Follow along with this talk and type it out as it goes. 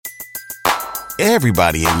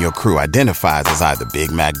Everybody in your crew identifies as either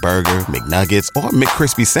Big Mac Burger, McNuggets, or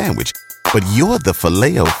McCrispy Sandwich. But you're the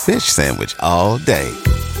Filet-O-Fish Sandwich all day.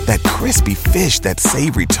 That crispy fish, that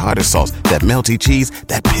savory tartar sauce, that melty cheese,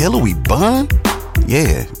 that pillowy bun.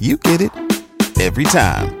 Yeah, you get it. Every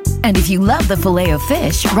time. And if you love the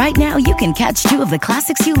Filet-O-Fish, right now you can catch two of the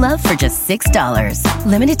classics you love for just $6.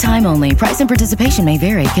 Limited time only. Price and participation may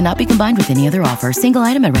vary. Cannot be combined with any other offer. Single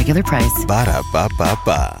item at regular price.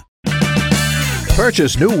 Ba-da-ba-ba-ba.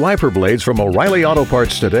 Purchase new wiper blades from O'Reilly Auto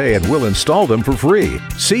Parts today and we'll install them for free.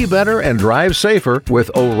 See better and drive safer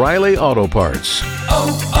with O'Reilly Auto Parts.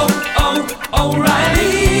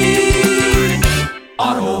 O'Reilly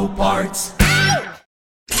Auto Parts.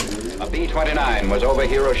 A B-29 was over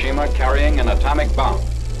Hiroshima carrying an atomic bomb.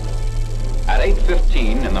 At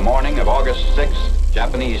 8:15 in the morning of August 6th,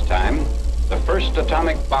 Japanese time, the first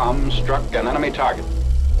atomic bomb struck an enemy target.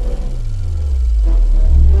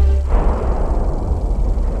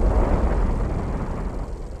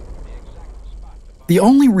 The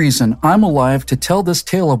only reason I'm alive to tell this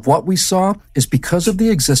tale of what we saw is because of the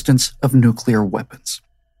existence of nuclear weapons.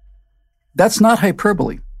 That's not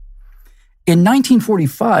hyperbole. In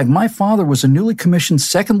 1945, my father was a newly commissioned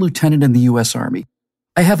second lieutenant in the U.S. Army.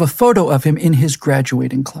 I have a photo of him in his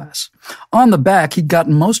graduating class. On the back, he'd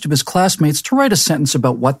gotten most of his classmates to write a sentence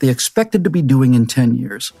about what they expected to be doing in 10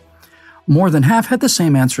 years. More than half had the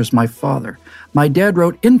same answer as my father. My dad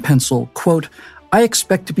wrote in pencil, quote, "I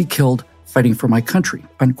expect to be killed fighting for my country,"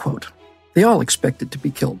 unquote. They all expected to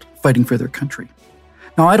be killed fighting for their country.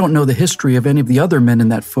 Now, I don't know the history of any of the other men in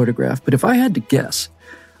that photograph, but if I had to guess,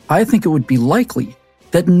 I think it would be likely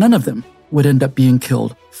that none of them would end up being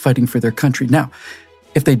killed fighting for their country. Now,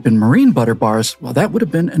 if they'd been Marine butter bars, well, that would have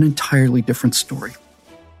been an entirely different story.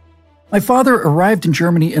 My father arrived in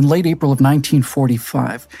Germany in late April of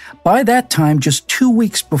 1945. By that time, just 2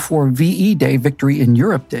 weeks before VE Day, Victory in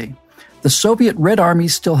Europe Day, the Soviet Red Army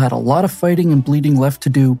still had a lot of fighting and bleeding left to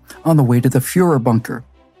do on the way to the Führer bunker.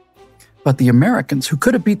 But the Americans, who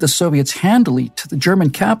could have beat the Soviets handily to the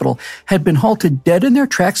German capital, had been halted dead in their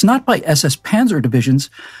tracks not by SS Panzer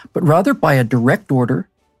divisions, but rather by a direct order,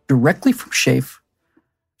 directly from SHAEF,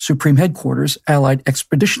 Supreme Headquarters, Allied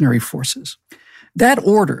Expeditionary Forces. That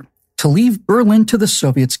order to leave Berlin to the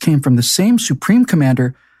Soviets came from the same Supreme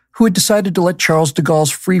Commander who had decided to let Charles de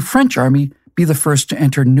Gaulle's Free French Army be the first to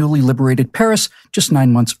enter newly liberated Paris just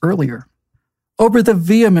 9 months earlier. Over the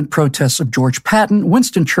vehement protests of George Patton,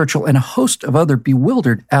 Winston Churchill, and a host of other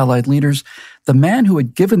bewildered Allied leaders, the man who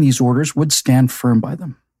had given these orders would stand firm by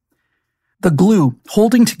them. The glue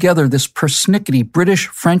holding together this persnickety British,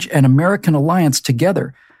 French, and American alliance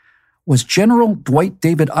together was General Dwight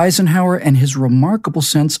David Eisenhower and his remarkable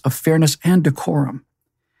sense of fairness and decorum.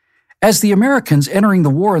 As the Americans entering the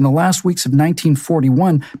war in the last weeks of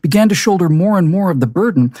 1941 began to shoulder more and more of the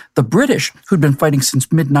burden, the British, who'd been fighting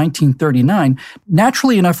since mid-1939,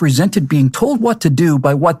 naturally enough resented being told what to do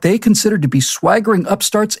by what they considered to be swaggering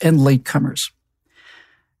upstarts and latecomers.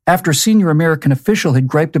 After a senior American official had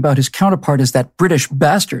griped about his counterpart as that British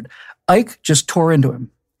bastard, Ike just tore into him.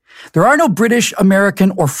 "There are no British,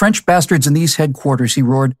 American, or French bastards in these headquarters," he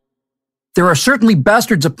roared. "There are certainly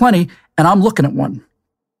bastards aplenty, and I'm looking at one."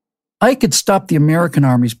 Ike had stopped the American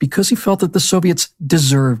armies because he felt that the Soviets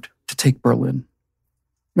deserved to take Berlin.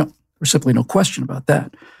 No, there was simply no question about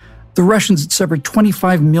that. The Russians had suffered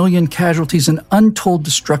 25 million casualties and untold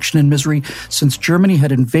destruction and misery since Germany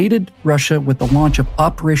had invaded Russia with the launch of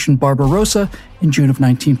Operation Barbarossa in June of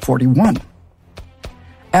 1941.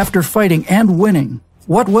 After fighting and winning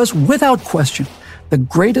what was, without question, the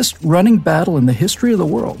greatest running battle in the history of the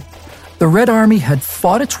world, the Red Army had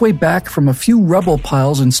fought its way back from a few rubble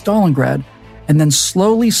piles in Stalingrad and then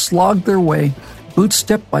slowly slogged their way,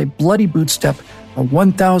 bootstep by bloody bootstep,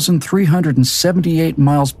 1,378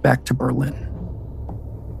 miles back to Berlin.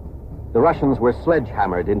 The Russians were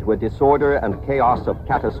sledgehammered into a disorder and chaos of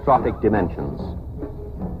catastrophic dimensions.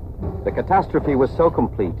 The catastrophe was so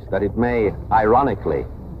complete that it may, ironically,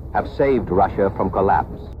 have saved Russia from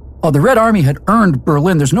collapse. Oh, the Red Army had earned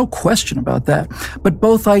Berlin, there's no question about that. But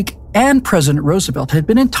both Ike and President Roosevelt had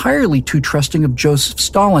been entirely too trusting of Joseph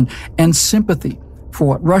Stalin, and sympathy for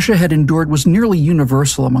what Russia had endured was nearly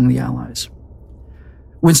universal among the Allies.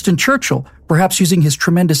 Winston Churchill, perhaps using his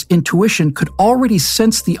tremendous intuition, could already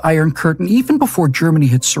sense the Iron Curtain even before Germany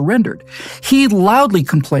had surrendered. He loudly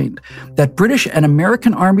complained that British and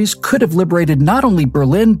American armies could have liberated not only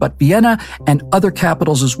Berlin, but Vienna and other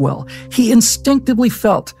capitals as well. He instinctively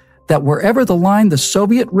felt that wherever the line the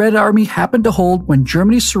Soviet Red Army happened to hold when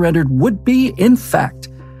Germany surrendered would be, in fact,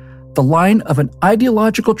 the line of an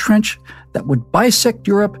ideological trench that would bisect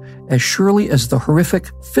Europe as surely as the horrific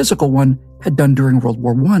physical one had done during World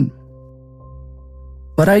War I.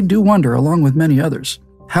 But I do wonder, along with many others,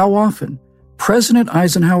 how often President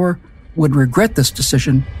Eisenhower would regret this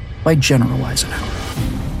decision by General Eisenhower.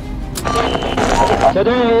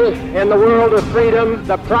 Today, in the world of freedom,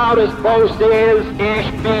 the proudest boast is, Ich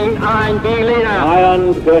bin ein Berliner.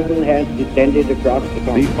 Iron Curtain has descended across the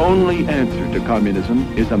continent. The only answer to communism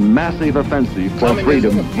is a massive offensive for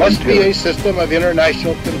freedom. Must be a system of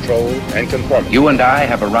international control and conformity. You and I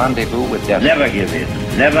have a rendezvous with death. Never give in.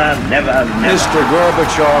 Never, never, never. Mr.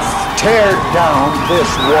 Gorbachev, tear down this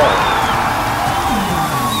wall.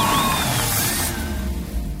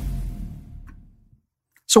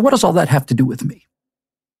 So what does all that have to do with me?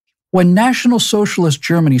 When National Socialist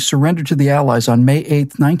Germany surrendered to the Allies on May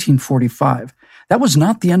 8, 1945, that was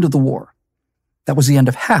not the end of the war. That was the end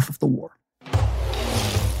of half of the war.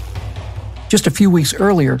 Just a few weeks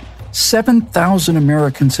earlier, 7,000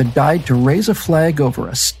 Americans had died to raise a flag over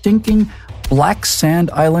a stinking black sand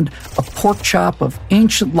island, a pork chop of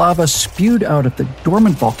ancient lava spewed out of the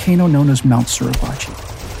dormant volcano known as Mount Suribachi.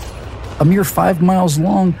 A mere 5 miles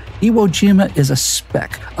long, Iwo Jima is a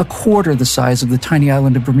speck, a quarter the size of the tiny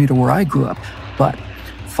island of Bermuda where I grew up. But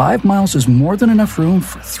 5 miles is more than enough room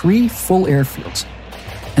for 3 full airfields.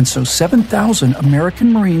 And so 7,000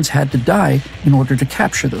 American Marines had to die in order to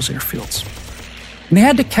capture those airfields. And they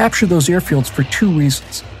had to capture those airfields for 2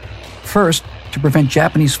 reasons. First, to prevent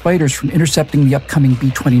Japanese fighters from intercepting the upcoming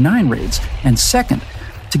B-29 raids. And second,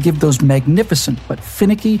 to give those magnificent but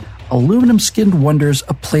finicky, aluminum-skinned wonders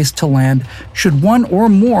a place to land should one or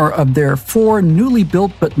more of their 4 newly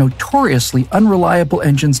built but notoriously unreliable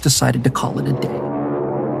engines decided to call it a day.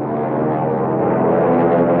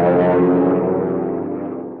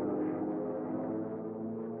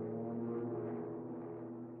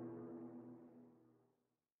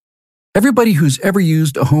 Everybody who's ever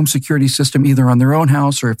used a home security system, either on their own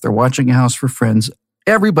house or if they're watching a house for friends,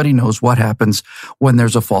 everybody knows what happens when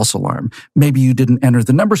there's a false alarm. Maybe you didn't enter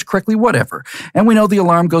the numbers correctly, whatever. And we know the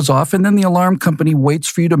alarm goes off, and then the alarm company waits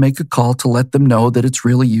for you to make a call to let them know that it's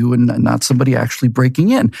really you and not somebody actually breaking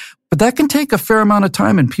in. But that can take a fair amount of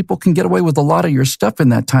time, and people can get away with a lot of your stuff in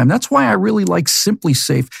that time. That's why I really like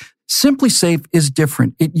SimpliSafe. SimpliSafe is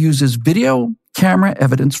different. It uses video camera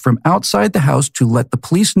evidence from outside the house to let the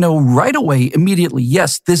police know right away, immediately,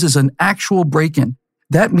 yes, this is an actual break-in.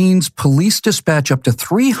 That means police dispatch up to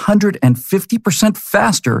 350%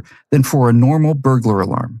 faster than for a normal burglar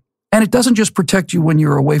alarm. And it doesn't just protect you when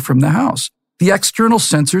you're away from the house. The external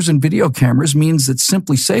sensors and video cameras means that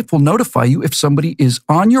SimpliSafe will notify you if somebody is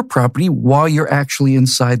on your property while you're actually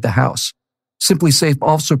inside the house. SimpliSafe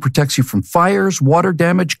also protects you from fires, water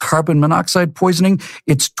damage, carbon monoxide poisoning.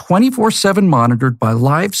 It's 24/7 monitored by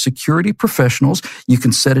live security professionals. You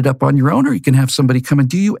can set it up on your own or you can have somebody come and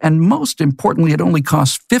do you. And most importantly, it only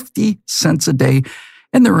costs 50 cents a day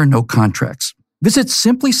and there are no contracts. Visit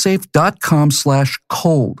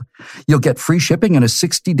SimpliSafe.com/cold. You'll get free shipping and a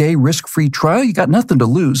 60-day risk-free trial. You got nothing to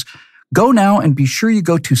lose. Go now and be sure you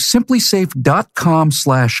go to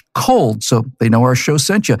SimpliSafe.com/cold so they know our show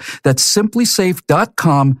sent you. That's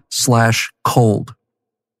SimpliSafe.com/cold.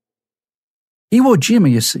 Iwo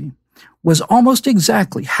Jima, you see, was almost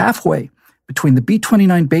exactly halfway between the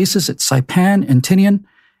B-29 bases at Saipan and Tinian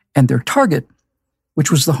and their target,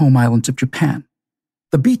 which was the home islands of Japan.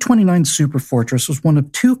 The B-29 Superfortress was one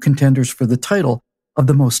of 2 contenders for the title of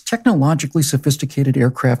the most technologically sophisticated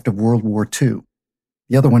aircraft of World War II.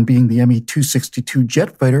 The other one being the Me-262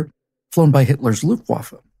 jet fighter, flown by Hitler's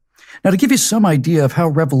Luftwaffe. Now, to give you some idea of how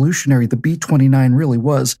revolutionary the B-29 really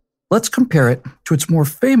was, let's compare it to its more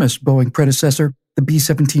famous Boeing predecessor, the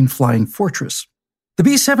B-17 Flying Fortress. The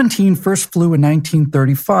B-17 first flew in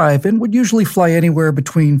 1935 and would usually fly anywhere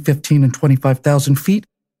between 15 and 25,000 feet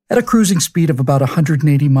at a cruising speed of about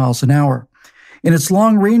 180 miles an hour. In its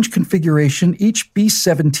long-range configuration, each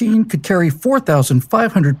B-17 could carry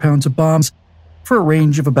 4,500 pounds of bombs for a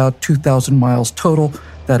range of about 2,000 miles total.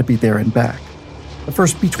 That'd be there and back. The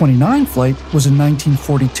first B-29 flight was in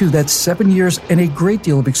 1942. That's 7 years and a great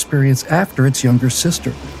deal of experience after its younger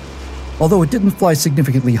sister. Although it didn't fly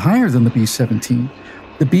significantly higher than the B-17,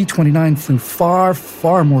 the B-29 flew far,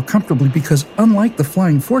 far more comfortably because, unlike the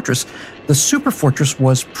Flying Fortress, the Superfortress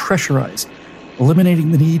was pressurized, eliminating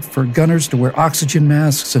the need for gunners to wear oxygen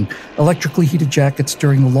masks and electrically heated jackets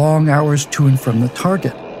during the long hours to and from the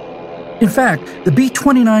target. In fact, the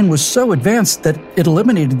B-29 was so advanced that it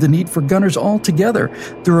eliminated the need for gunners altogether,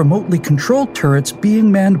 the remotely controlled turrets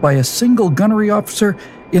being manned by a single gunnery officer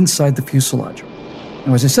inside the fuselage.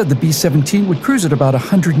 Now, as I said, the B-17 would cruise at about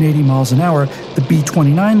 180 miles an hour. The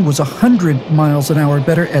B-29 was 100 miles an hour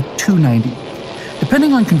better at 290.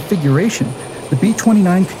 Depending on configuration, the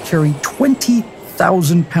B-29 could carry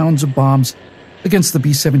 20,000 pounds of bombs against the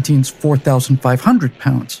B-17's 4,500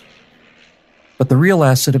 pounds. But the real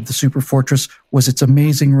asset of the Superfortress was its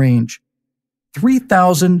amazing range.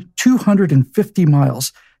 3,250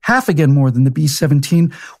 miles, half again more than the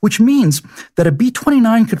B-17, which means that a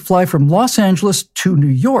B-29 could fly from Los Angeles to New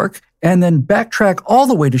York and then backtrack all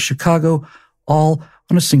the way to Chicago, all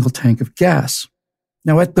on a single tank of gas.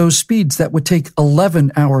 Now, at those speeds, that would take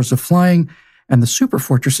 11 hours of flying, and the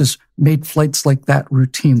Superfortresses made flights like that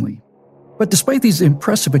routinely. But despite these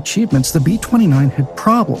impressive achievements, the B-29 had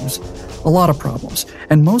problems, a lot of problems,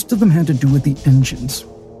 and most of them had to do with the engines.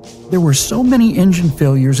 There were so many engine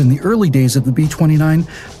failures in the early days of the B-29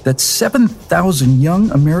 that 7,000 young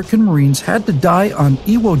American Marines had to die on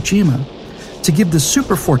Iwo Jima to give the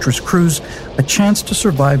Superfortress crews a chance to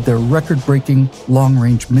survive their record-breaking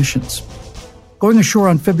long-range missions. Going ashore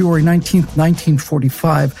on February 19,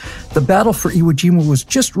 1945, the battle for Iwo Jima was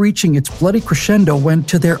just reaching its bloody crescendo when,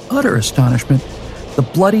 to their utter astonishment, the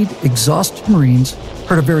bloodied, exhausted Marines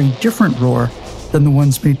heard a very different roar than the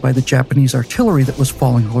ones made by the Japanese artillery that was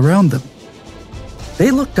falling all around them. They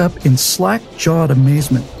looked up in slack-jawed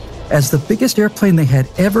amazement as the biggest airplane they had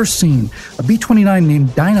ever seen, a B-29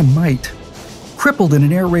 named Dynamite, crippled in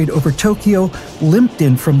an air raid over Tokyo, limped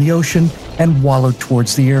in from the ocean and wallowed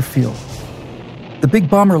towards the airfield. The big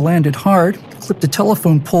bomber landed hard, clipped a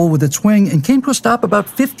telephone pole with its wing, and came to a stop about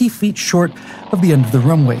 50 feet short of the end of the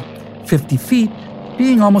runway, 50 feet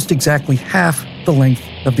being almost exactly half the length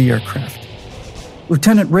of the aircraft.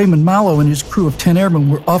 Lieutenant Raymond Mallow and his crew of 10 airmen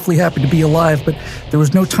were awfully happy to be alive, but there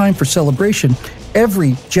was no time for celebration.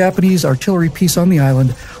 Every Japanese artillery piece on the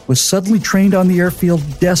island was suddenly trained on the airfield,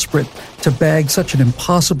 desperate to bag such an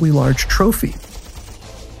impossibly large trophy.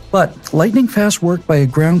 But lightning-fast work by a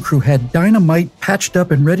ground crew had Dynamite patched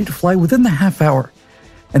up and ready to fly within the half hour,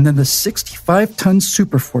 and then the 65-ton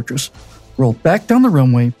Superfortress rolled back down the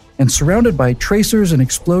runway and, surrounded by tracers and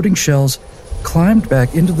exploding shells, climbed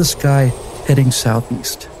back into the sky, heading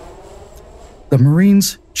southeast. The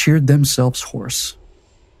Marines cheered themselves hoarse.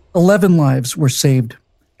 11 lives were saved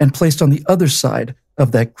and placed on the other side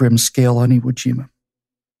of that grim scale on Iwo Jima.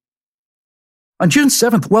 On June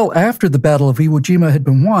 7th, well after the Battle of Iwo Jima had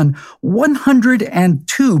been won,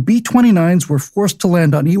 102 B-29s were forced to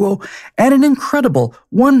land on Iwo, and an incredible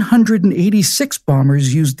 186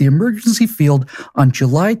 bombers used the emergency field on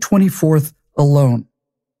July 24th alone.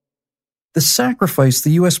 The sacrifice the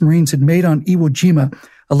U.S. Marines had made on Iwo Jima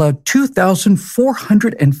allowed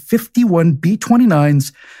 2,451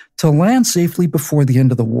 B-29s to land safely before the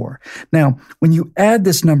end of the war. Now, when you add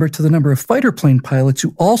this number to the number of fighter plane pilots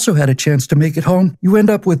who also had a chance to make it home, you end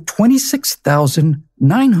up with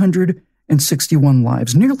 26,961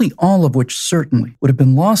 lives, nearly all of which certainly would have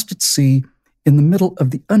been lost at sea in the middle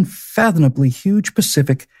of the unfathomably huge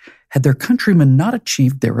Pacific had their countrymen not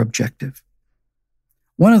achieved their objective.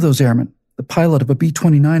 One of those airmen, the pilot of a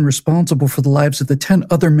B-29 responsible for the lives of the 10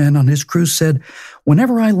 other men on his crew, said,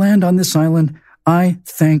 "Whenever I land on this island, I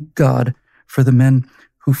thank God for the men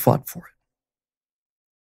who fought for it."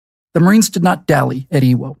 The Marines did not dally at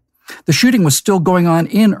Iwo. The shooting was still going on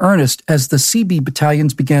in earnest as the CB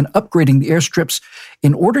battalions began upgrading the airstrips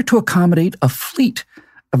in order to accommodate a fleet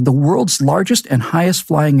of the world's largest and highest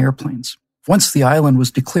flying airplanes. Once the island was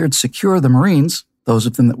declared secure, the Marines, those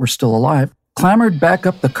of them that were still alive, clambered back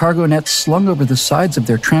up the cargo nets slung over the sides of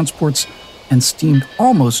their transports and steamed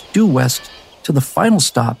almost due west to the final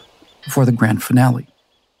stop before the grand finale.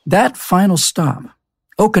 That final stop,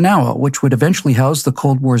 Okinawa, which would eventually house the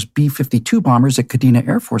Cold War's B-52 bombers at Kadena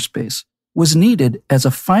Air Force Base, was needed as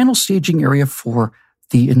a final staging area for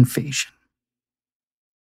the invasion.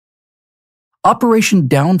 Operation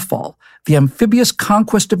Downfall, the amphibious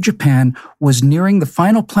conquest of Japan, was nearing the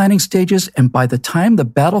final planning stages, and by the time the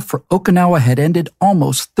battle for Okinawa had ended,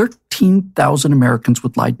 almost 13,000 Americans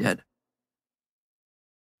would lie dead.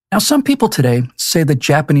 Now, some people today say that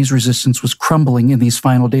Japanese resistance was crumbling in these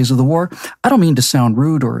final days of the war. I don't mean to sound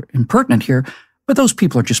rude or impertinent here, but those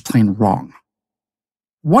people are just plain wrong.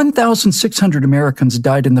 1,600 Americans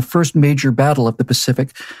died in the first major battle of the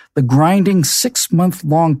Pacific, the grinding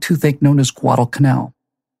 6-month-long toothache known as Guadalcanal.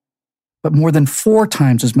 But more than 4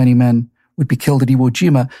 times as many men would be killed at Iwo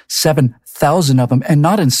Jima, 7,000 of them, and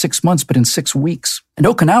not in 6 months, but in 6 weeks. And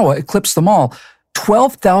Okinawa eclipsed them all.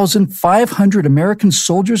 12,500 American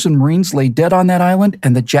soldiers and Marines lay dead on that island,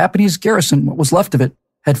 and the Japanese garrison, what was left of it,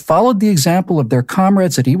 had followed the example of their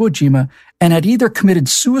comrades at Iwo Jima and had either committed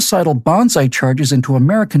suicidal bonsai charges into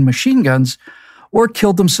American machine guns or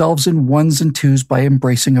killed themselves in ones and twos by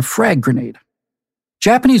embracing a frag grenade.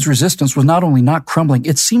 Japanese resistance was not only not crumbling,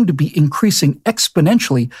 it seemed to be increasing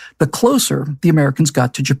exponentially the closer the Americans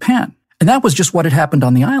got to Japan. And that was just what had happened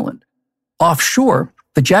on the island. Offshore,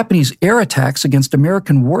 the Japanese air attacks against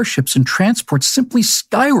American warships and transports simply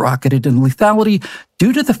skyrocketed in lethality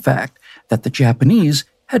due to the fact that the Japanese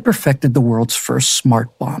had perfected the world's first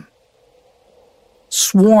smart bomb.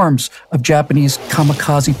 Swarms of Japanese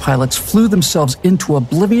kamikaze pilots flew themselves into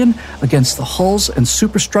oblivion against the hulls and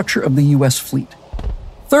superstructure of the U.S. fleet.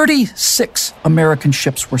 36 American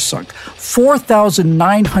ships were sunk.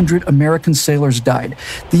 4,900 American sailors died.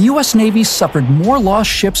 The U.S. Navy suffered more lost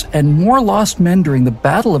ships and more lost men during the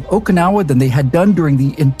Battle of Okinawa than they had done during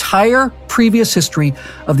the entire previous history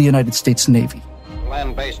of the United States Navy.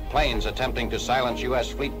 Land-based planes attempting to silence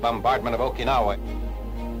U.S. fleet bombardment of Okinawa.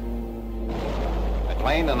 A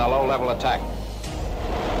plane in a low-level attack.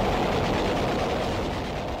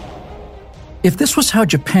 If this was how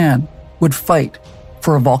Japan would fight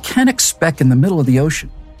for a volcanic speck in the middle of the ocean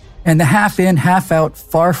and the half-in, half-out,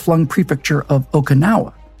 far-flung prefecture of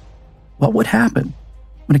Okinawa, what would happen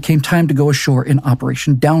when it came time to go ashore in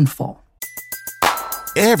Operation Downfall?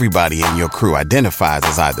 Everybody in your crew identifies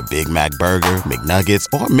as either Big Mac Burger, McNuggets,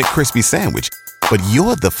 or McCrispy Sandwich. But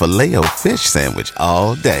you're the Filet-O-Fish Sandwich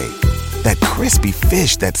all day. That crispy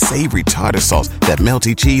fish, that savory tartar sauce, that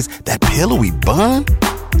melty cheese, that pillowy bun.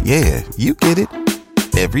 Yeah, you get it.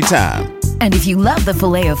 Every time. And if you love the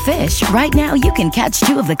Filet-O-Fish, right now you can catch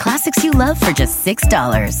two of the classics you love for just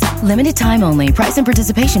 $6. Limited time only. Price and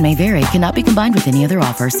participation may vary. Cannot be combined with any other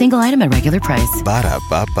offer. Single item at regular price.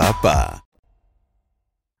 Ba-da-ba-ba-ba.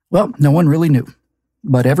 Well, no one really knew,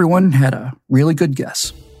 but everyone had a really good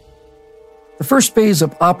guess. The first phase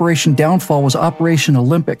of Operation Downfall was Operation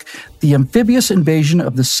Olympic, the amphibious invasion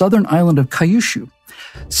of the southern island of Kyushu.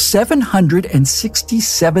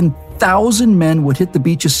 767,000 men would hit the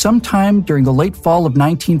beaches sometime during the late fall of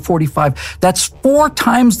 1945. That's 4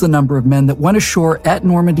 times the number of men that went ashore at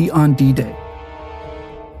Normandy on D-Day.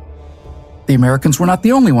 The Americans were not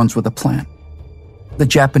the only ones with a plan. The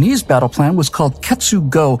Japanese battle plan was called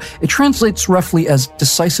Ketsu-go. It translates roughly as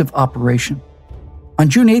decisive operation. On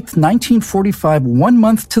June 8, 1945, 1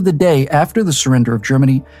 month to the day after the surrender of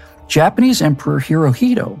Germany, Japanese Emperor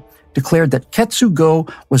Hirohito declared that Ketsu-go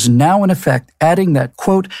was now in effect, adding that,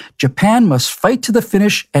 quote, Japan must fight to the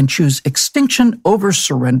finish and choose extinction over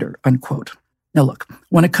surrender, unquote. Now look,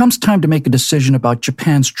 when it comes time to make a decision about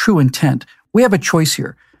Japan's true intent, we have a choice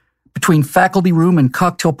here between faculty room and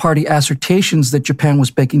cocktail party assertions that Japan was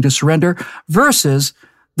begging to surrender versus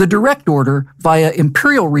the direct order via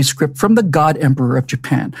imperial rescript from the God Emperor of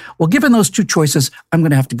Japan. Well, given those two choices, I'm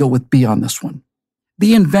going to have to go with B on this one.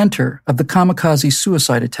 The inventor of the kamikaze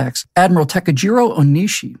suicide attacks, Admiral Takejiro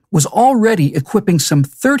Onishi, was already equipping some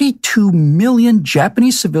 32 million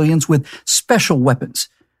Japanese civilians with special weapons.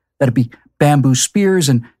 That'd be bamboo spears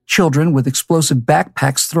and children with explosive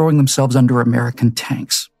backpacks throwing themselves under American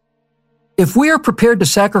tanks. If we are prepared to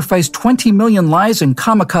sacrifice 20 million lives in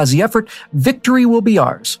kamikaze effort, victory will be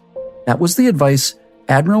ours. That was the advice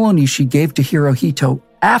Admiral Onishi gave to Hirohito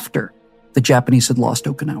after the Japanese had lost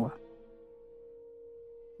Okinawa.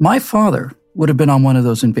 My father would have been on one of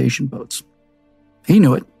those invasion boats. He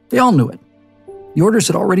knew it. They all knew it. The orders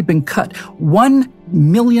had already been cut. 1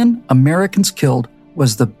 million Americans killed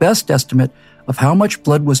was the best estimate of how much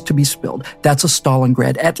blood was to be spilled. That's a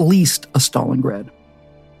Stalingrad, at least a Stalingrad.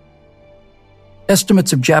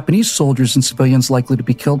 Estimates of Japanese soldiers and civilians likely to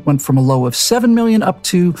be killed went from a low of 7 million up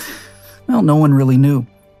to, well, no one really knew.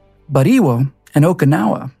 But Iwo and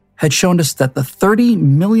Okinawa had shown us that the 30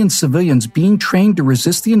 million civilians being trained to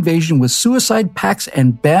resist the invasion with suicide packs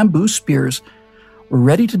and bamboo spears were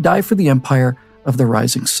ready to die for the empire of the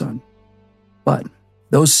rising sun. But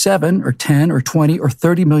those 7 or 10 or 20 or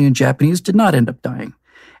 30 million Japanese did not end up dying.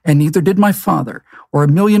 And neither did my father or a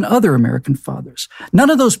million other American fathers. None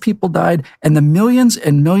of those people died, and the millions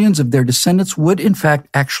and millions of their descendants would, in fact,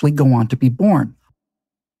 actually go on to be born.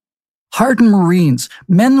 Hardened Marines,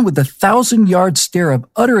 men with a 1,000-yard stare of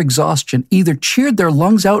utter exhaustion, either cheered their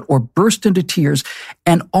lungs out or burst into tears,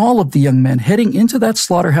 and all of the young men heading into that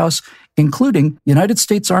slaughterhouse, including United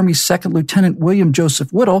States Army Second Lieutenant William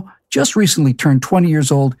Joseph Whittle, just recently turned 20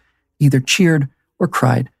 years old, either cheered or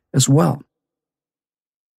cried as well.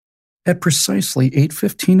 At precisely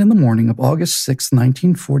 8:15 in the morning of August 6,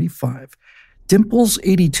 1945, Dimples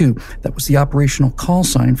 82, that was the operational call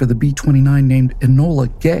sign for the B-29 named Enola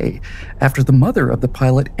Gay, after the mother of the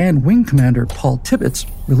pilot and wing commander Paul Tibbets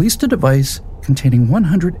released a device containing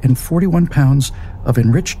 141 pounds of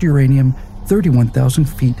enriched uranium 31,000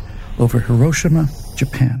 feet over Hiroshima,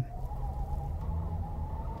 Japan.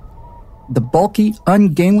 The bulky,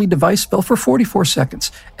 ungainly device fell for 44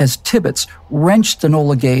 seconds as Tibbets wrenched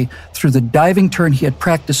Enola Gay through the diving turn he had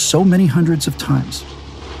practiced so many hundreds of times.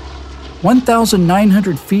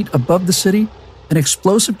 1,900 feet above the city, an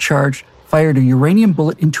explosive charge fired a uranium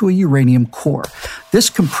bullet into a uranium core. This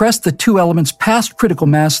compressed the two elements past critical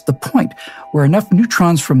mass, the point where enough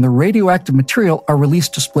neutrons from the radioactive material are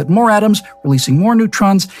released to split more atoms, releasing more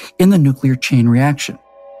neutrons in the nuclear chain reaction.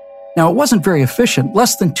 Now, it wasn't very efficient.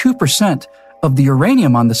 Less than 2% of the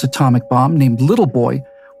uranium on this atomic bomb, named Little Boy,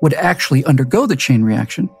 would actually undergo the chain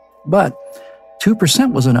reaction, but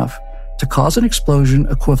 2% was enough to cause an explosion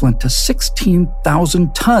equivalent to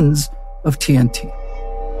 16,000 tons of TNT.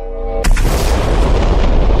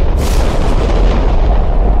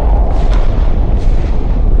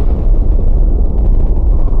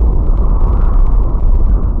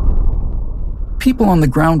 People on the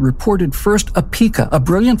ground reported first a pika, a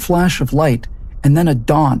brilliant flash of light, and then a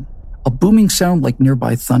dawn, a booming sound like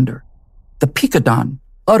nearby thunder. The pika dawn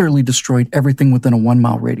utterly destroyed everything within a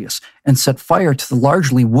 1-mile radius and set fire to the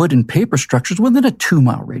largely wood and paper structures within a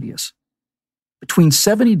 2-mile radius. Between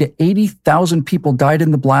 70 to 80,000 people died in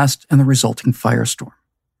the blast and the resulting firestorm.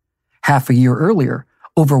 Half a year earlier,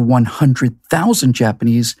 over 100,000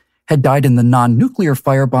 Japanese had died in the non-nuclear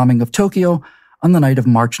firebombing of Tokyo on the night of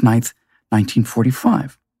March 9th,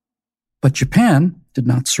 1945. But Japan did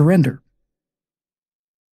not surrender.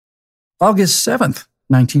 August 7th,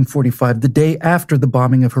 1945, the day after the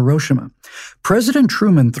bombing of Hiroshima, President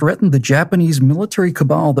Truman threatened the Japanese military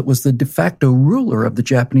cabal that was the de facto ruler of the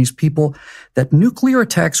Japanese people that nuclear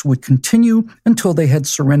attacks would continue until they had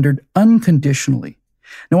surrendered unconditionally.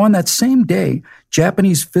 Now, on that same day,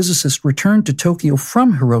 Japanese physicists returned to Tokyo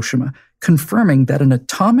from Hiroshima, confirming that an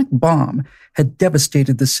atomic bomb had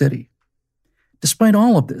devastated the city. Despite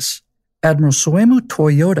all of this, Admiral Soemu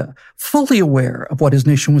Toyoda, fully aware of what his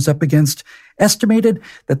nation was up against, estimated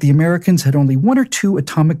that the Americans had only 1 or 2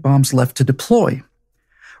 atomic bombs left to deploy.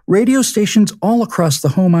 Radio stations all across the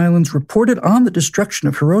home islands reported on the destruction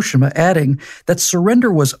of Hiroshima, adding that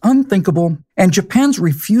surrender was unthinkable and Japan's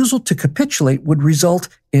refusal to capitulate would result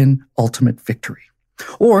in ultimate victory.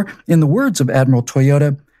 Or, in the words of Admiral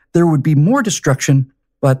Toyoda, there would be more destruction,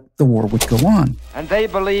 but the war would go on. And they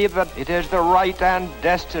believe that it is the right and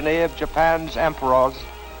destiny of Japan's emperors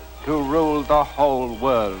to rule the whole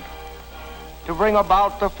world. To bring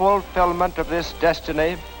about the fulfillment of this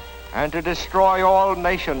destiny and to destroy all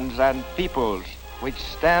nations and peoples which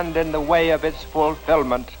stand in the way of its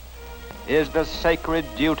fulfillment is the sacred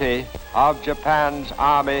duty of Japan's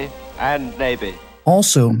army and navy.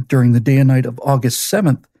 Also, during the day and night of August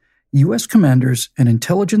 7th, U.S. commanders and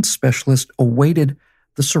intelligence specialists awaited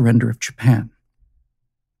the surrender of Japan.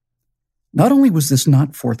 Not only was this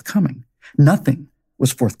not forthcoming, nothing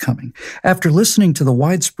was forthcoming. After listening to the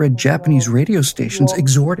widespread Japanese radio stations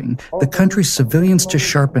exhorting the country's civilians to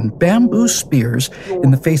sharpen bamboo spears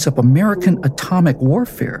in the face of American atomic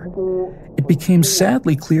warfare, it became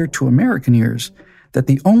sadly clear to American ears that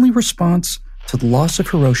the only response to the loss of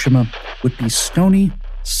Hiroshima would be stony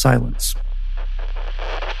silence.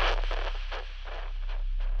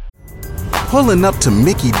 Pulling up to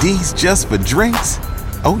Mickey D's just for drinks?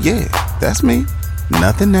 Oh yeah, that's me.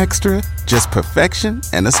 Nothing extra, just perfection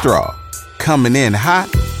and a straw. Coming in hot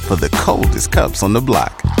for the coldest cups on the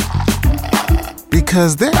block.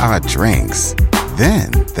 Because there are drinks.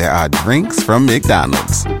 Then there are drinks from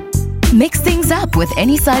McDonald's. Mix things up with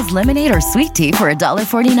any size lemonade or sweet tea for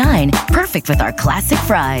 $1.49. Perfect with our classic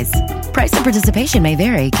fries. Price and participation may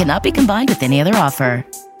vary. Cannot be combined with any other offer.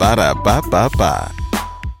 Ba-da-ba-ba-ba.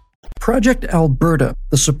 Project Alberta,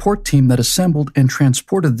 the support team that assembled and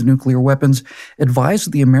transported the nuclear weapons,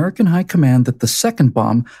 advised the American High Command that the second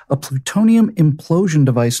bomb, a plutonium implosion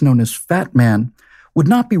device known as Fat Man, would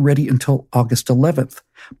not be ready until August 11th.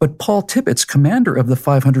 But Paul Tibbets, commander of the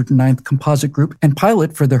 509th Composite Group and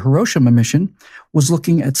pilot for the Hiroshima mission, was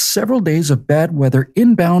looking at several days of bad weather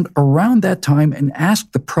inbound around that time and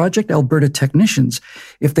asked the Project Alberta technicians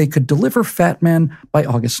if they could deliver Fat Man by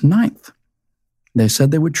August 9th. They said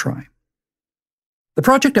they would try. The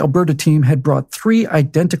Project Alberta team had brought 3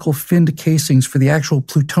 identical finned casings for the actual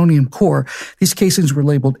plutonium core. These casings were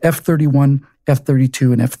labeled F-31,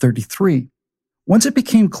 F-32, and F-33. Once it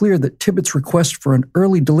became clear that Tibbets' request for an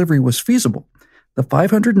early delivery was feasible, the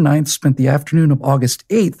 509th spent the afternoon of August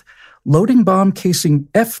 8th loading bomb casing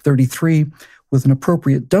F-33 with an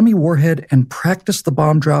appropriate dummy warhead and practiced the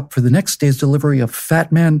bomb drop for the next day's delivery of Fat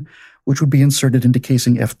Man, which would be inserted into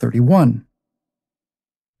casing F-31.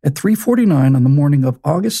 At 3:49 on the morning of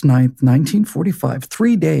August 9th, 1945,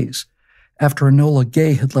 3 days after Enola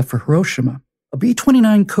Gay had left for Hiroshima, A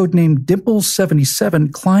B-29 codenamed Dimples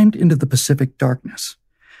 77 climbed into the Pacific darkness.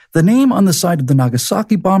 The name on the side of the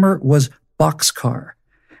Nagasaki bomber was Boxcar.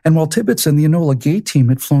 And while Tibbets and the Enola Gay team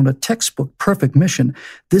had flown a textbook perfect mission,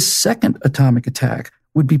 this second atomic attack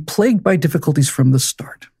would be plagued by difficulties from the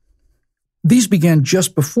start. These began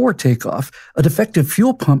just before takeoff. A defective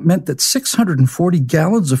fuel pump meant that 640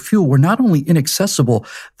 gallons of fuel were not only inaccessible,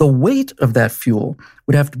 the weight of that fuel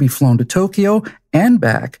would have to be flown to Tokyo and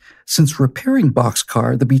back, since repairing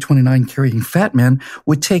Boxcar, the B-29 carrying Fat Man,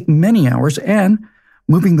 would take many hours, and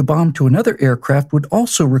moving the bomb to another aircraft would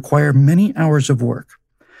also require many hours of work.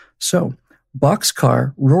 So,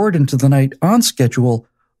 Boxcar roared into the night on schedule,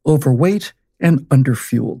 overweight and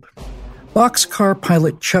underfueled. Boxcar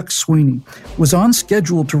pilot Chuck Sweeney was on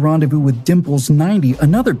schedule to rendezvous with Dimples 90,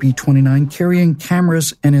 another B-29 carrying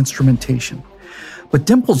cameras and instrumentation. But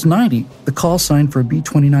Dimples 90, the call sign for a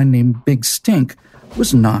B-29 named Big Stink,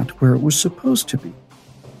 was not where it was supposed to be.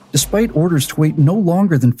 Despite orders to wait no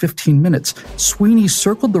longer than 15 minutes, Sweeney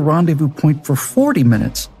circled the rendezvous point for 40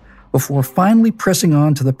 minutes before finally pressing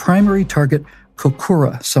on to the primary target,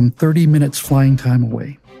 Kokura, some 30 minutes flying time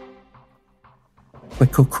away.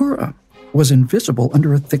 But Kokura was invisible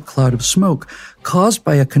under a thick cloud of smoke caused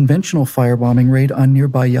by a conventional firebombing raid on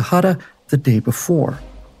nearby Yahata the day before.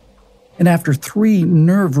 And after 3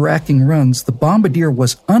 nerve-wracking runs, the bombardier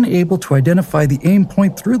was unable to identify the aim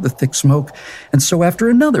point through the thick smoke, and so after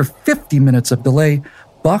another 50 minutes of delay,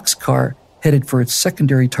 Boxcar headed for its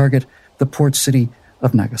secondary target, the port city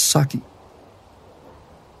of Nagasaki.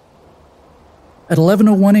 At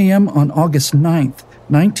 11:01 a.m. on August 9th,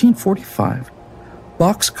 1945,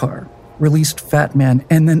 Boxcar released Fat Man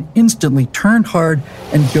and then instantly turned hard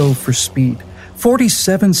and dove for speed.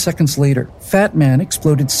 47 seconds later, Fat Man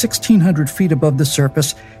exploded 1,600 feet above the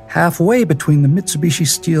surface, halfway between the Mitsubishi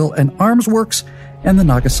Steel and Arms Works and the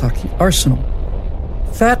Nagasaki Arsenal.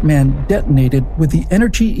 Fat Man detonated with the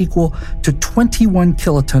energy equal to 21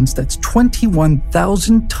 kilotons, that's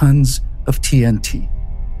 21,000 tons of TNT.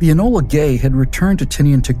 The Enola Gay had returned to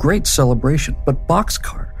Tinian to great celebration, but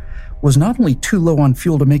Boxcar was not only too low on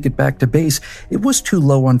fuel to make it back to base, it was too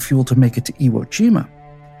low on fuel to make it to Iwo Jima.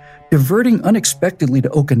 Diverting unexpectedly to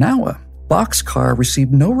Okinawa, Boxcar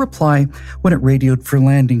received no reply when it radioed for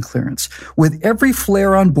landing clearance. With every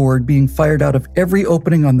flare on board being fired out of every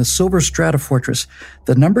opening on the Silver Strata Fortress,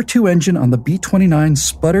 the number 2 engine on the B-29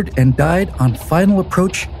 sputtered and died on final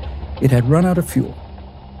approach. It had run out of fuel.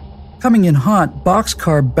 Coming in hot,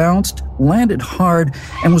 Boxcar bounced, landed hard,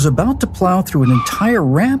 and was about to plow through an entire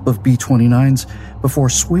ramp of B-29s before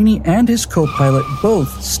Sweeney and his co-pilot,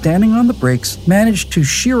 both standing on the brakes, managed to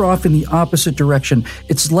shear off in the opposite direction,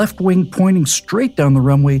 its left wing pointing straight down the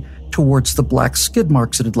runway towards the black skid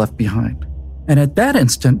marks it had left behind. And at that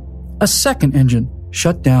instant, a second engine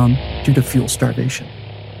shut down due to fuel starvation.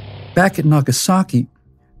 Back at Nagasaki,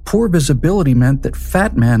 poor visibility meant that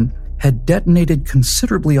Fat Man had detonated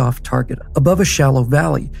considerably off target, above a shallow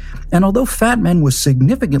valley, and although Fat Man was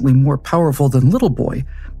significantly more powerful than Little Boy,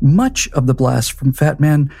 much of the blast from Fat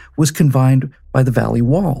Man was confined by the valley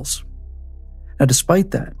walls. Now, despite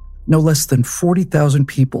that, no less than 40,000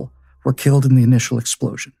 people were killed in the initial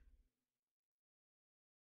explosion.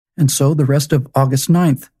 And so the rest of August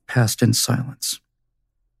 9th passed in silence.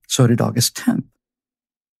 So did August 10th.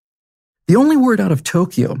 The only word out of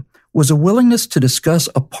Tokyo was a willingness to discuss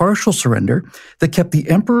a partial surrender that kept the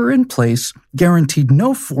emperor in place, guaranteed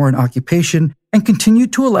no foreign occupation, and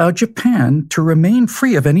continued to allow Japan to remain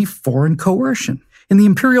free of any foreign coercion. In the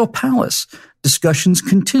imperial palace, discussions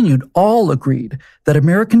continued. All agreed that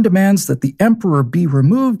American demands that the emperor be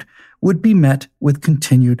removed would be met with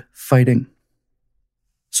continued fighting.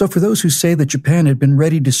 So for those who say that Japan had been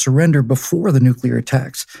ready to surrender before the nuclear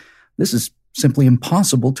attacks, this is simply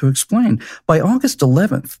impossible to explain. By August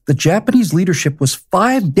 11th, the Japanese leadership was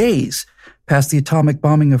 5 days past the atomic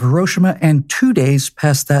bombing of Hiroshima and 2 days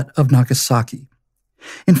past that of Nagasaki.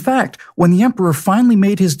 In fact, when the emperor finally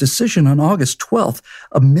made his decision on August 12th,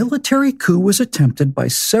 a military coup was attempted by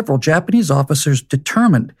several Japanese officers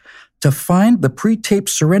determined to find the pre-taped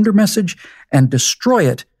surrender message and destroy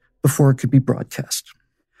it before it could be broadcast.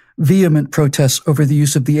 Vehement protests over the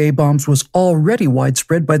use of the A-bombs was already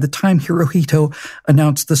widespread by the time Hirohito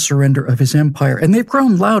announced the surrender of his empire, and they've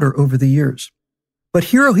grown louder over the years. But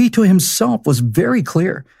Hirohito himself was very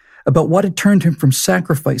clear about what had turned him from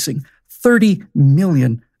sacrificing 30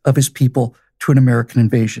 million of his people to an American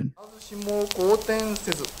invasion.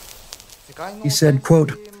 He said,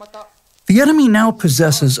 quote, "The enemy now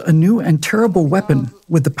possesses a new and terrible weapon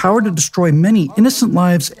with the power to destroy many innocent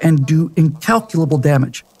lives and do incalculable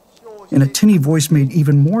damage," in a tinny voice made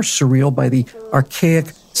even more surreal by the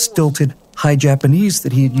archaic, stilted High Japanese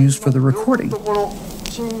that he had used for the recording.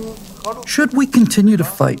 Should we continue to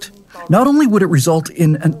fight, not only would it result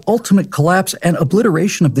in an ultimate collapse and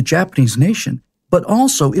obliteration of the Japanese nation, but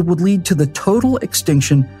also it would lead to the total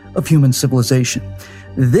extinction of human civilization.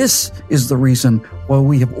 This is the reason why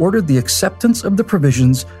we have ordered the acceptance of the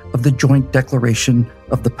provisions of the Joint Declaration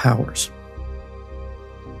of the Powers.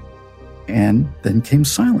 And then came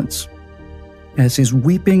silence, as his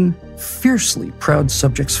weeping, fiercely proud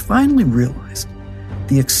subjects finally realized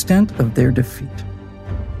the extent of their defeat.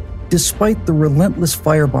 Despite the relentless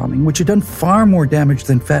firebombing, which had done far more damage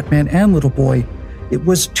than Fat Man and Little Boy, it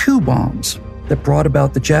was 2 bombs that brought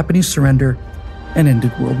about the Japanese surrender and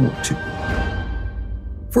ended World War II.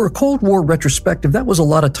 For a Cold War retrospective, that was a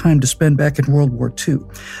lot of time to spend back in World War II.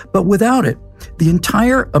 But without it, the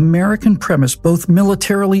entire American premise, both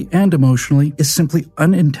militarily and emotionally, is simply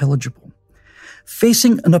unintelligible.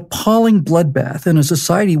 Facing an appalling bloodbath in a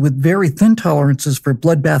society with very thin tolerances for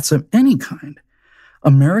bloodbaths of any kind,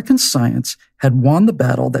 American science had won the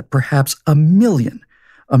battle that perhaps 1 million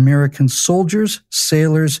American soldiers,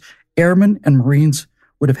 sailors, airmen, and Marines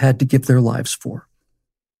would have had to give their lives for.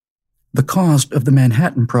 The cost of the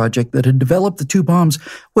Manhattan Project that had developed the 2 bombs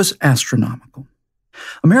was astronomical.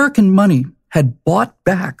 American money had bought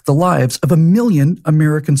back the lives of 1 million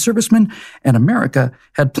American servicemen, and America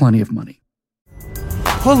had plenty of money.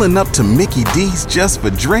 Pulling up to Mickey D's just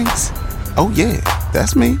for drinks? Oh yeah,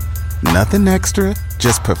 that's me. Nothing extra,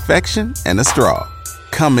 just perfection and a straw.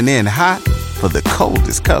 Coming in hot for the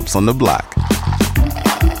coldest cups on the block.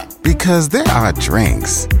 Because there are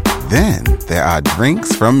drinks. Then there are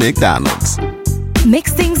drinks from McDonald's.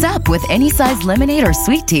 Mix things up with any size lemonade or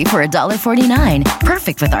sweet tea for $1.49.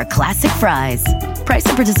 Perfect with our classic fries. Price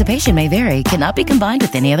and participation may vary. Cannot be combined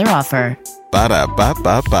with any other offer.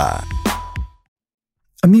 Ba-da-ba-ba-ba.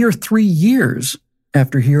 A mere 3 years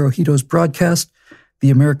after Hirohito's broadcast,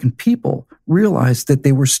 the American people realized that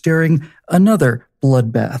they were staring another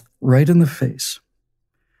bloodbath right in the face.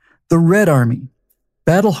 The Red Army,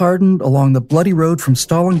 battle-hardened along the bloody road from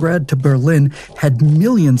Stalingrad to Berlin, had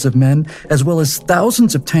millions of men as well as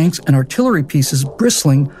thousands of tanks and artillery pieces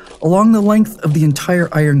bristling along the length of the entire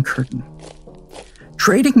Iron Curtain.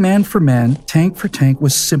 Trading man for man, tank for tank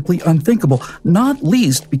was simply unthinkable, not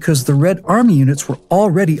least because the Red Army units were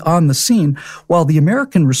already on the scene, while the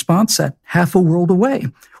American response sat half a world away,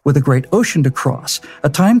 with a great ocean to cross, a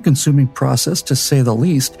time-consuming process to say the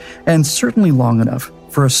least, and certainly long enough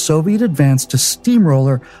for a Soviet advance to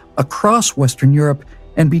steamroller across Western Europe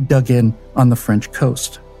and be dug in on the French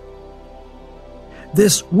coast.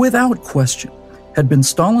 This, without question, had been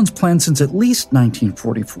Stalin's plan since at least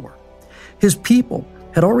 1944. His people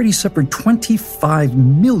had already suffered 25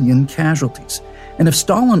 million casualties, and if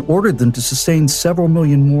Stalin ordered them to sustain several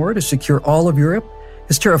million more to secure all of Europe,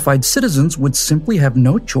 his terrified citizens would simply have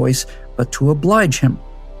no choice but to oblige him.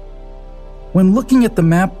 When looking at the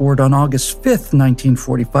map board on August 5th,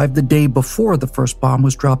 1945, the day before the first bomb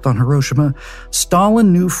was dropped on Hiroshima,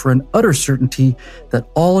 Stalin knew for an utter certainty that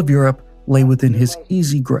all of Europe lay within his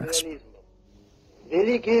easy grasp.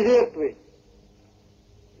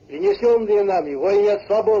 принесенные нами во имя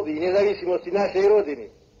свободы и независимости нашей Родины,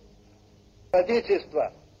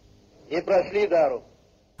 Отечества, не прошли даром.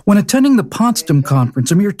 When attending the Potsdam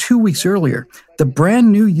Conference a mere 2 weeks earlier, the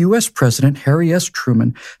brand new U.S. President Harry S.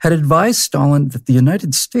 Truman had advised Stalin that the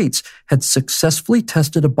United States had successfully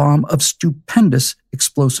tested a bomb of stupendous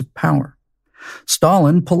explosive power.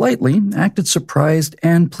 Stalin politely acted surprised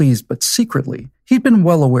and pleased, but secretly, he'd been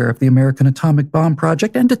well aware of the American atomic bomb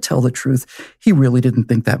project, and to tell the truth, he really didn't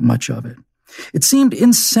think that much of it. It seemed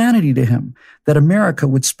insanity to him that America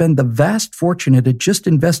would spend the vast fortune it had just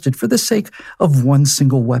invested for the sake of one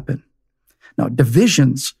single weapon. Now,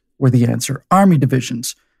 divisions were the answer, army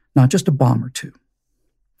divisions, not just a bomb or two.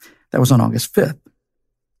 That was on August 5th.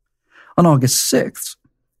 On August 6th,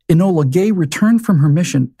 Enola Gay returned from her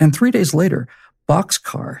mission, and 3 days later,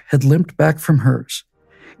 Boxcar had limped back from hers.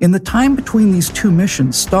 In the time between these 2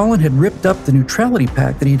 missions, Stalin had ripped up the neutrality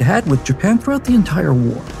pact that he'd had with Japan throughout the entire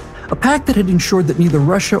war, a pact that had ensured that neither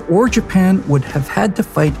Russia or Japan would have had to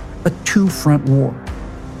fight a 2-front war.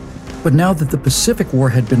 But now that the Pacific War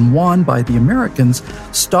had been won by the Americans,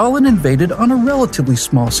 Stalin invaded on a relatively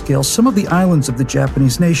small scale some of the islands of the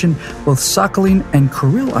Japanese nation, both Sakhalin and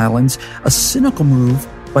Kuril Islands, a cynical move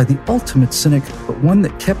by the ultimate cynic, but one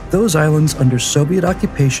that kept those islands under Soviet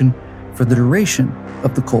occupation for the duration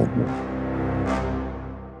of the Cold War.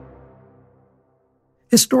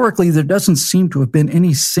 Historically, there doesn't seem to have been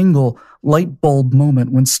any single light bulb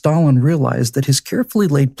moment when Stalin realized that his carefully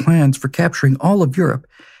laid plans for capturing all of Europe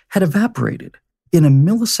had evaporated. in a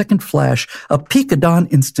millisecond flash, a peak of dawn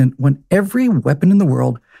instant when every weapon in the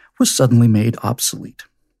world was suddenly made obsolete.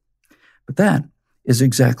 But that is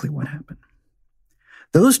exactly what happened.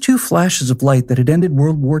 Those two flashes of light that had ended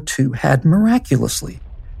World War II had miraculously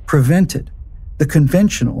prevented the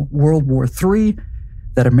conventional World War III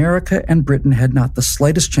that America and Britain had not the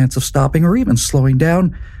slightest chance of stopping or even slowing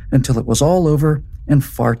down until it was all over and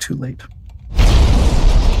far too late.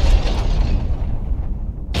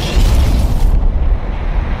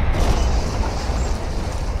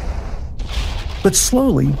 But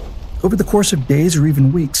slowly, over the course of days or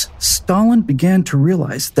even weeks, Stalin began to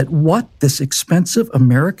realize that what this expensive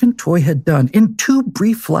American toy had done in two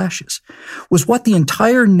brief flashes was what the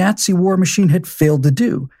entire Nazi war machine had failed to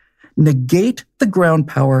do: negate the ground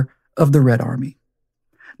power of the Red Army.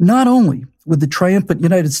 Not only would the triumphant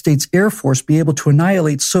United States Air Force be able to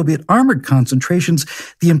annihilate Soviet armored concentrations,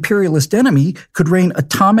 the imperialist enemy could rain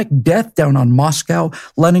atomic death down on Moscow,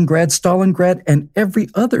 Leningrad, Stalingrad, and every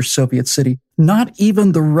other Soviet city. Not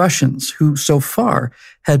even the Russians, who so far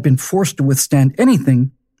had been forced to withstand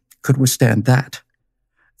anything, could withstand that.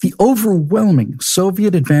 The overwhelming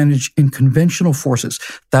Soviet advantage in conventional forces,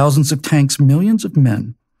 thousands of tanks, millions of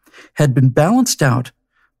men, had been balanced out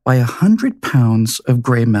by 100 pounds of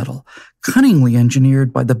gray metal, cunningly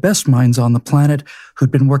engineered by the best minds on the planet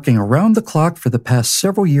who'd been working around the clock for the past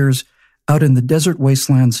several years out in the desert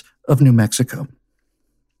wastelands of New Mexico.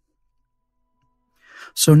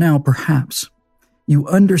 So now perhaps you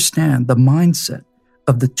understand the mindset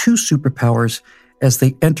of the two superpowers as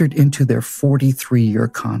they entered into their 43-year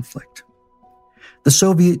conflict. The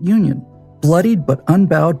Soviet Union, bloodied but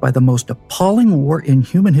unbowed by the most appalling war in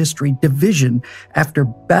human history, division after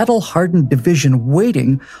battle-hardened division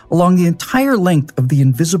waiting along the entire length of the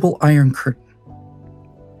invisible Iron Curtain.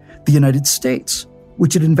 The United States,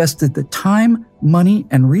 which had invested the time, money,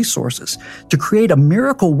 and resources to create a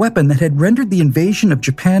miracle weapon that had rendered the invasion of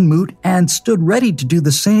Japan moot and stood ready to do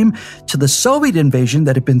the same to the Soviet invasion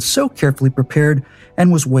that had been so carefully prepared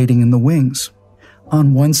and was waiting in the wings.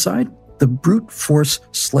 On one side, the brute force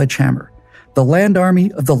sledgehammer, the land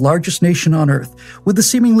army of the largest nation on earth, with a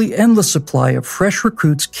seemingly endless supply of fresh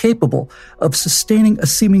recruits capable of sustaining a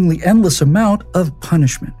seemingly endless amount of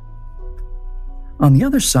punishment. On the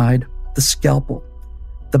other side, the scalpel,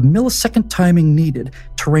 the millisecond timing needed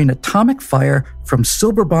to rain atomic fire from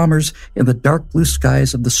silver bombers in the dark blue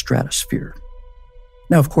skies of the stratosphere.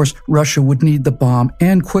 Now, of course, Russia would need the bomb,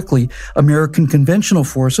 and quickly. American conventional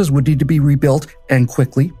forces would need to be rebuilt, and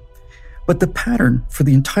quickly. But the pattern for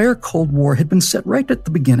the entire Cold War had been set right at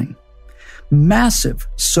the beginning. Massive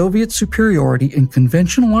Soviet superiority in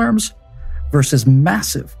conventional arms versus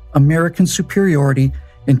massive American superiority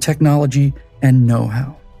in technology and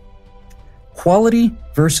know-how. Quality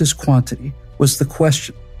versus quantity was the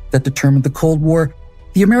question that determined the Cold War,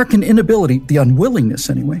 the American inability, the unwillingness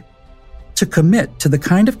anyway, to commit to the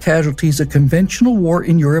kind of casualties a conventional war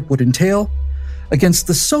in Europe would entail, against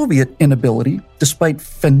the Soviet inability, despite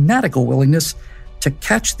fanatical willingness, to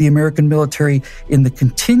catch the American military in the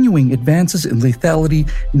continuing advances in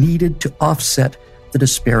lethality needed to offset the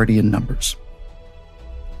disparity in numbers.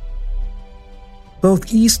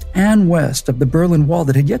 Both east and west of the Berlin Wall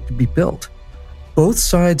that had yet to be built, both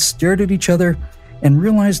sides stared at each other and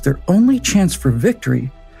realized their only chance for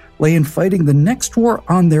victory lay in fighting the next war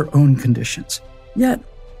on their own conditions. Yet,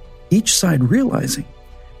 each side realizing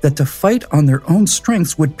that to fight on their own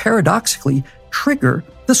strengths would paradoxically trigger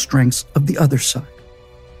the strengths of the other side.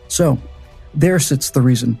 So, there sits the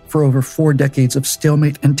reason for over 4 decades of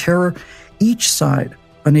stalemate and terror, each side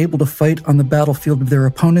unable to fight on the battlefield of their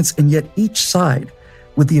opponents, and yet each side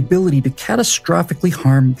with the ability to catastrophically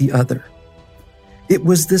harm the other. It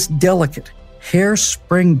was this delicate,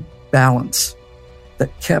 hairspring balance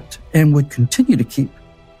that kept and would continue to keep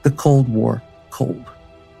the Cold War cold.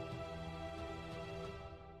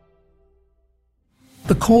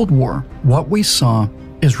 The Cold War, What We Saw,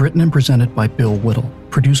 is written and presented by Bill Whittle,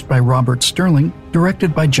 produced by Robert Sterling,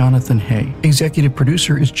 directed by Jonathan Hay. Executive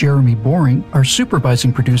producer is Jeremy Boring, our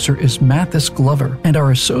supervising producer is Mathis Glover, and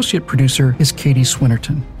our associate producer is Katie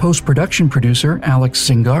Swinnerton. Post-production producer Alex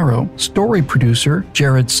Zingaro, story producer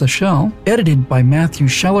Jared Sachel, edited by Matthew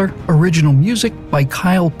Scheller, original music by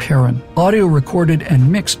Kyle Perrin, audio recorded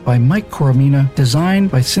and mixed by Mike Coromina,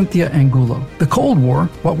 designed by Cynthia Angulo. The Cold War,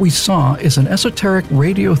 What We Saw is an Esoteric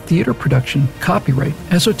Radio Theater production, copyright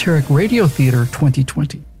Esoteric Radio Theater 2020.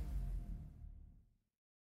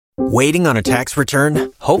 Waiting on a tax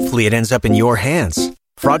return? Hopefully it ends up in your hands.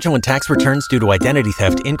 Fraudulent tax returns due to identity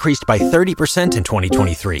theft increased by 30% in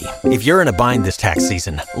 2023. If you're in a bind this tax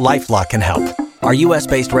season, LifeLock can help. Our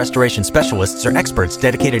U.S.-based restoration specialists are experts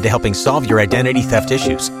dedicated to helping solve your identity theft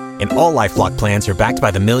issues. And all LifeLock plans are backed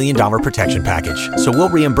by the $1 Million Protection Package. So we'll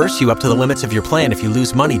reimburse you up to the limits of your plan if you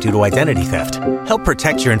lose money due to identity theft. Help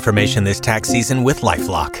protect your information this tax season with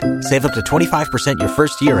LifeLock. Save up to 25% your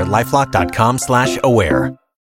first year at LifeLock.com/aware.